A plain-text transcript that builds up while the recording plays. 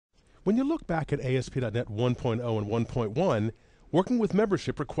When you look back at ASP.NET 1.0 and 1.1, working with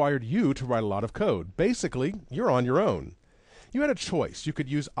membership required you to write a lot of code. Basically, you're on your own. You had a choice. You could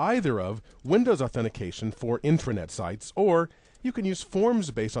use either of Windows authentication for intranet sites, or you can use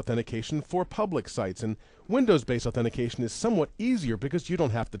forms-based authentication for public sites. And Windows-based authentication is somewhat easier because you don't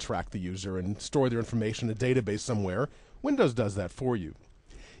have to track the user and store their information in a database somewhere. Windows does that for you.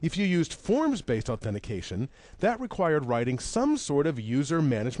 If you used forms-based authentication, that required writing some sort of user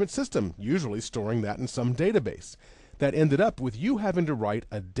management system, usually storing that in some database. That ended up with you having to write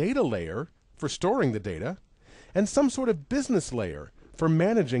a data layer for storing the data, and some sort of business layer for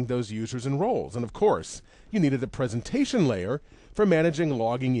managing those users and roles. And of course, you needed a presentation layer for managing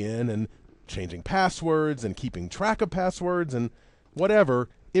logging in and changing passwords and keeping track of passwords and whatever.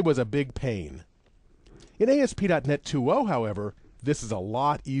 It was a big pain. In ASP.NET 2.0, however, this is a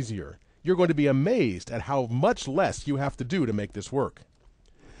lot easier. You're going to be amazed at how much less you have to do to make this work.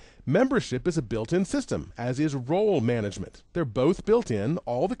 Membership is a built-in system, as is role management. They're both built in,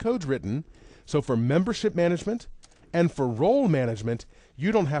 all the code's written. So for membership management and for role management,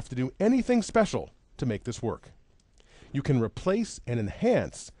 you don't have to do anything special to make this work. You can replace and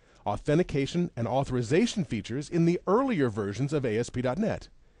enhance authentication and authorization features in the earlier versions of ASP.NET.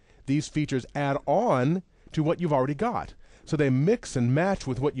 These features add on to what you've already got. So they mix and match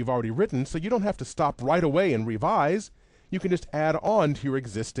with what you've already written, so you don't have to stop right away and revise. You can just add on to your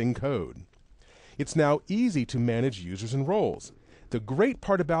existing code. It's now easy to manage users and roles. The great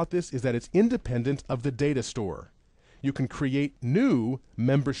part about this is that it's independent of the data store. You can create new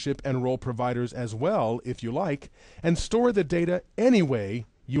membership and role providers as well, if you like, and store the data any way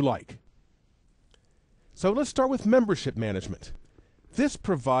you like. So let's start with membership management. This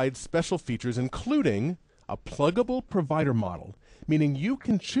provides special features including a pluggable provider model, meaning you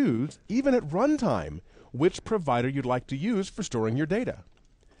can choose, even at runtime, which provider you'd like to use for storing your data.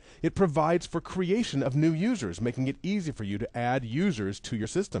 It provides for creation of new users, making it easy for you to add users to your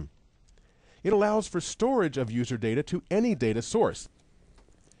system. It allows for storage of user data to any data source.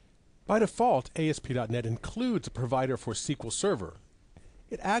 By default, ASP.NET includes a provider for SQL Server.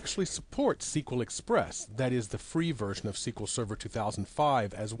 It actually supports SQL Express, that is the free version of SQL Server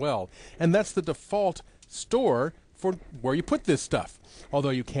 2005 as well, and that's the default store for where you put this stuff, although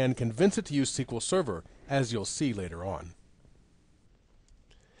you can convince it to use SQL Server, as you'll see later on.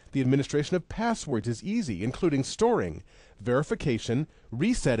 The administration of passwords is easy, including storing, verification,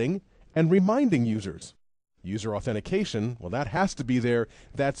 resetting, and reminding users. User authentication, well, that has to be there.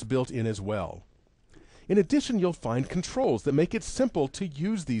 That's built in as well. In addition, you'll find controls that make it simple to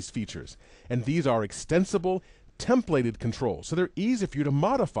use these features. And these are extensible, templated controls, so they're easy for you to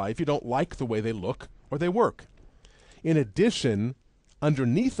modify if you don't like the way they look or they work. In addition,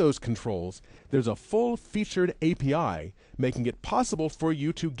 underneath those controls, there's a full-featured API, making it possible for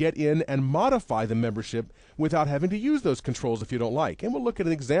you to get in and modify the membership without having to use those controls if you don't like. And we'll look at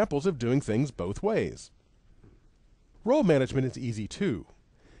examples of doing things both ways. Role management is easy too.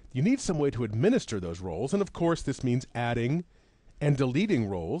 You need some way to administer those roles, and of course this means adding and deleting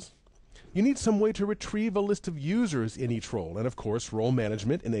roles. You need some way to retrieve a list of users in each role, and of course role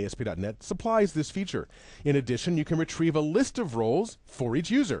management in ASP.NET supplies this feature. In addition, you can retrieve a list of roles for each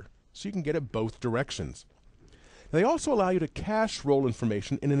user, so you can get it both directions. They also allow you to cache role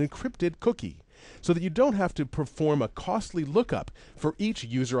information in an encrypted cookie, so that you don't have to perform a costly lookup for each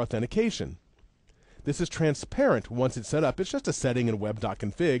user authentication. This is transparent once it's set up. It's just a setting in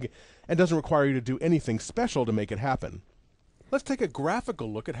web.config and doesn't require you to do anything special to make it happen. Let's take a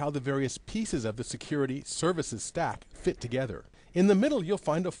graphical look at how the various pieces of the security services stack fit together. In the middle, you'll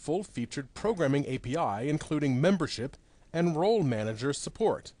find a full-featured programming API, including membership and role manager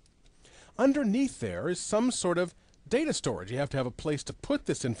support. Underneath there is some sort of data storage. You have to have a place to put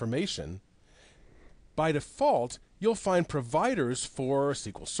this information. By default, you'll find providers for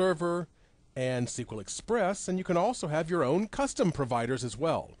SQL Server and SQL Express, and you can also have your own custom providers as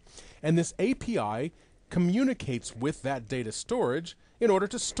well. And this API communicates with that data storage in order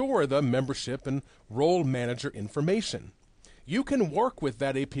to store the membership and role manager information. You can work with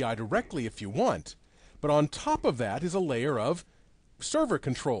that API directly if you want, but on top of that is a layer of server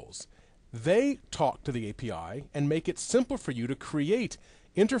controls. They talk to the API and make it simple for you to create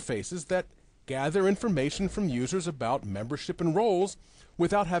interfaces that gather information from users about membership and roles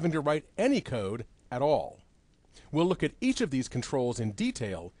without having to write any code at all. We'll look at each of these controls in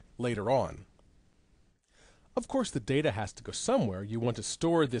detail later on. Of course, the data has to go somewhere. You want to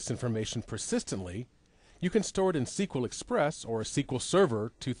store this information persistently. You can store it in SQL Express or SQL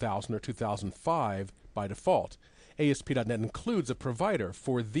Server 2000 or 2005 by default. ASP.NET includes a provider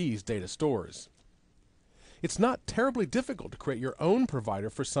for these data stores. It's not terribly difficult to create your own provider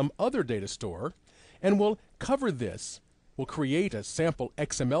for some other data store, and we'll cover this. We'll create a sample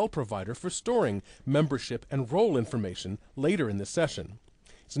XML provider for storing membership and role information later in this session.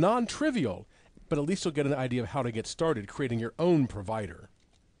 It's non-trivial, but at least you'll get an idea of how to get started creating your own provider.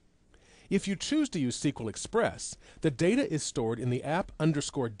 If you choose to use SQL Express, the data is stored in the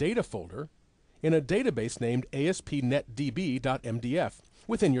app_data folder in a database named ASP.NET-DB.MDF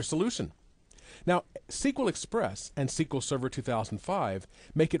within your solution. Now, SQL Express and SQL Server 2005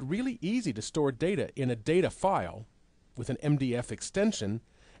 make it really easy to store data in a data file with an MDF extension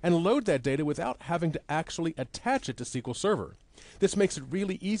and load that data without having to actually attach it to SQL Server. This makes it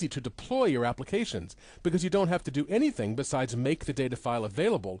really easy to deploy your applications because you don't have to do anything besides make the data file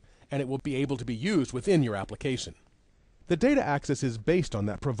available, and it will be able to be used within your application. The data access is based on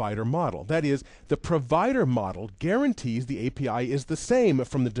that provider model. That is, the provider model guarantees the API is the same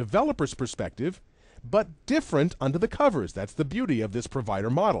from the developer's perspective, but different under the covers. That's the beauty of this provider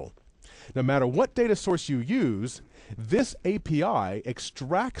model. No matter what data source you use, this API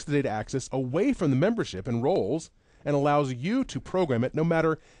extracts the data access away from the membership and roles and allows you to program it no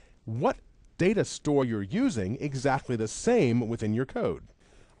matter what data store you're using exactly the same within your code.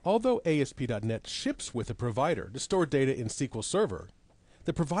 Although ASP.NET ships with a provider to store data in SQL Server,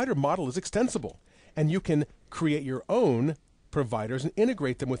 the provider model is extensible, and you can create your own providers and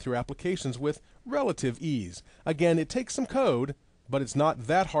integrate them with your applications with relative ease. Again, it takes some code, but it's not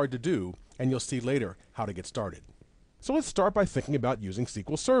that hard to do, and you'll see later how to get started. So let's start by thinking about using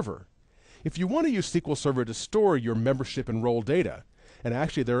SQL Server. If you want to use SQL Server to store your membership and role data, and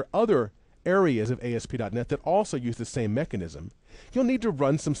actually there are other areas of ASP.NET that also use the same mechanism, you'll need to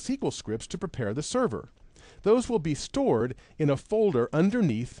run some SQL scripts to prepare the server. Those will be stored in a folder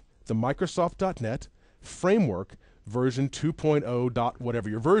underneath the Microsoft.NET Framework version 2.0. Whatever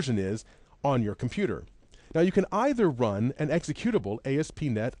your version is on your computer. Now you can either run an executable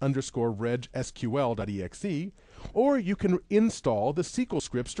ASP.NET_RegSQL.exe, or you can install the SQL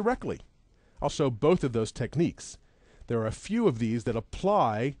scripts directly. I'll show both of those techniques. There are a few of these that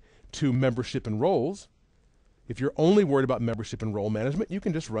apply to membership and roles. If you're only worried about membership and role management, you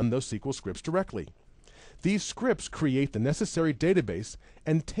can just run those SQL scripts directly. These scripts create the necessary database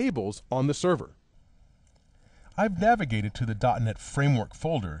and tables on the server. I've navigated to the .NET Framework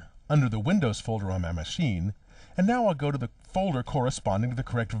folder under the Windows folder on my machine, and now I'll go to the folder corresponding to the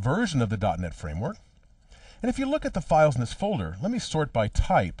correct version of the .NET Framework. And if you look at the files in this folder, let me sort by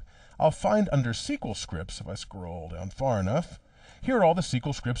type. I'll find under SQL scripts, if I scroll down far enough, here are all the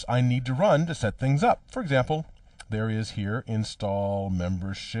SQL scripts I need to run to set things up. For example, there is here install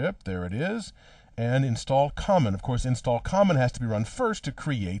membership, there it is, and install common. Of course, install common has to be run first to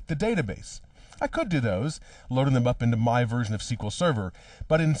create the database. I could do those, loading them up into my version of SQL Server,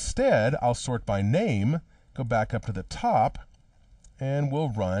 but instead I'll sort by name, go back up to the top, and we'll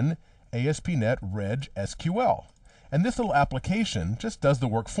run ASP.NET Reg SQL. And this little application just does the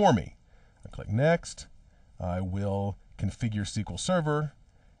work for me. I'll click Next. I will configure SQL Server,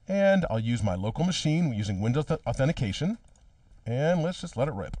 and I'll use my local machine using Windows authentication, and let's just let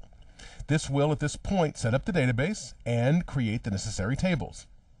it rip. This will, at this point, set up the database and create the necessary tables.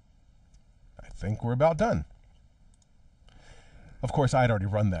 I think we're about done. Of course, I had already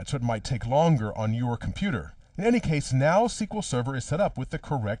run that, so it might take longer on your computer. In any case, now SQL Server is set up with the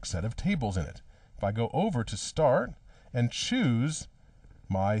correct set of tables in it. If I go over to Start and choose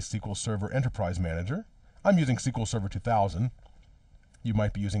my SQL Server Enterprise Manager, I'm using SQL Server 2000. You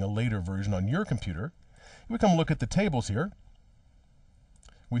might be using a later version on your computer. We come look at the tables here.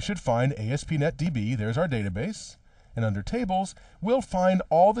 We should find ASP.NET DB, there's our database, and under Tables, we'll find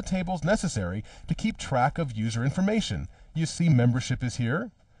all the tables necessary to keep track of user information. You see membership is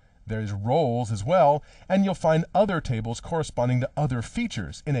here, there's roles as well, and you'll find other tables corresponding to other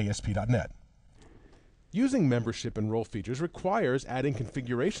features in ASP.NET. Using membership and role features requires adding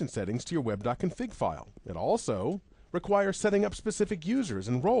configuration settings to your web.config file. It also requires setting up specific users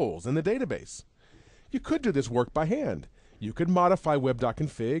and roles in the database. You could do this work by hand. You could modify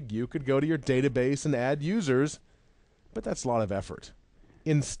web.config, you could go to your database and add users, but that's a lot of effort.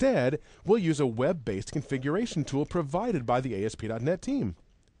 Instead, we'll use a web-based configuration tool provided by the ASP.NET team.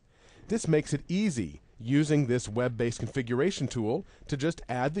 This makes it easy, using this web-based configuration tool, to just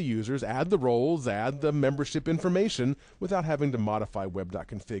add the users, add the roles, add the membership information without having to modify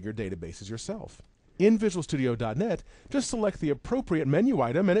web.config or databases yourself. In Visual Studio.NET, just select the appropriate menu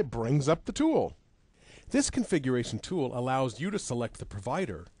item and it brings up the tool. This configuration tool allows you to select the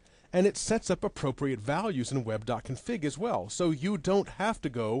provider, and it sets up appropriate values in web.config as well, so you don't have to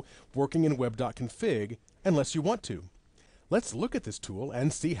go working in web.config unless you want to. Let's look at this tool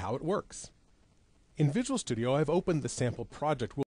and see how it works. In Visual Studio, I've opened the sample project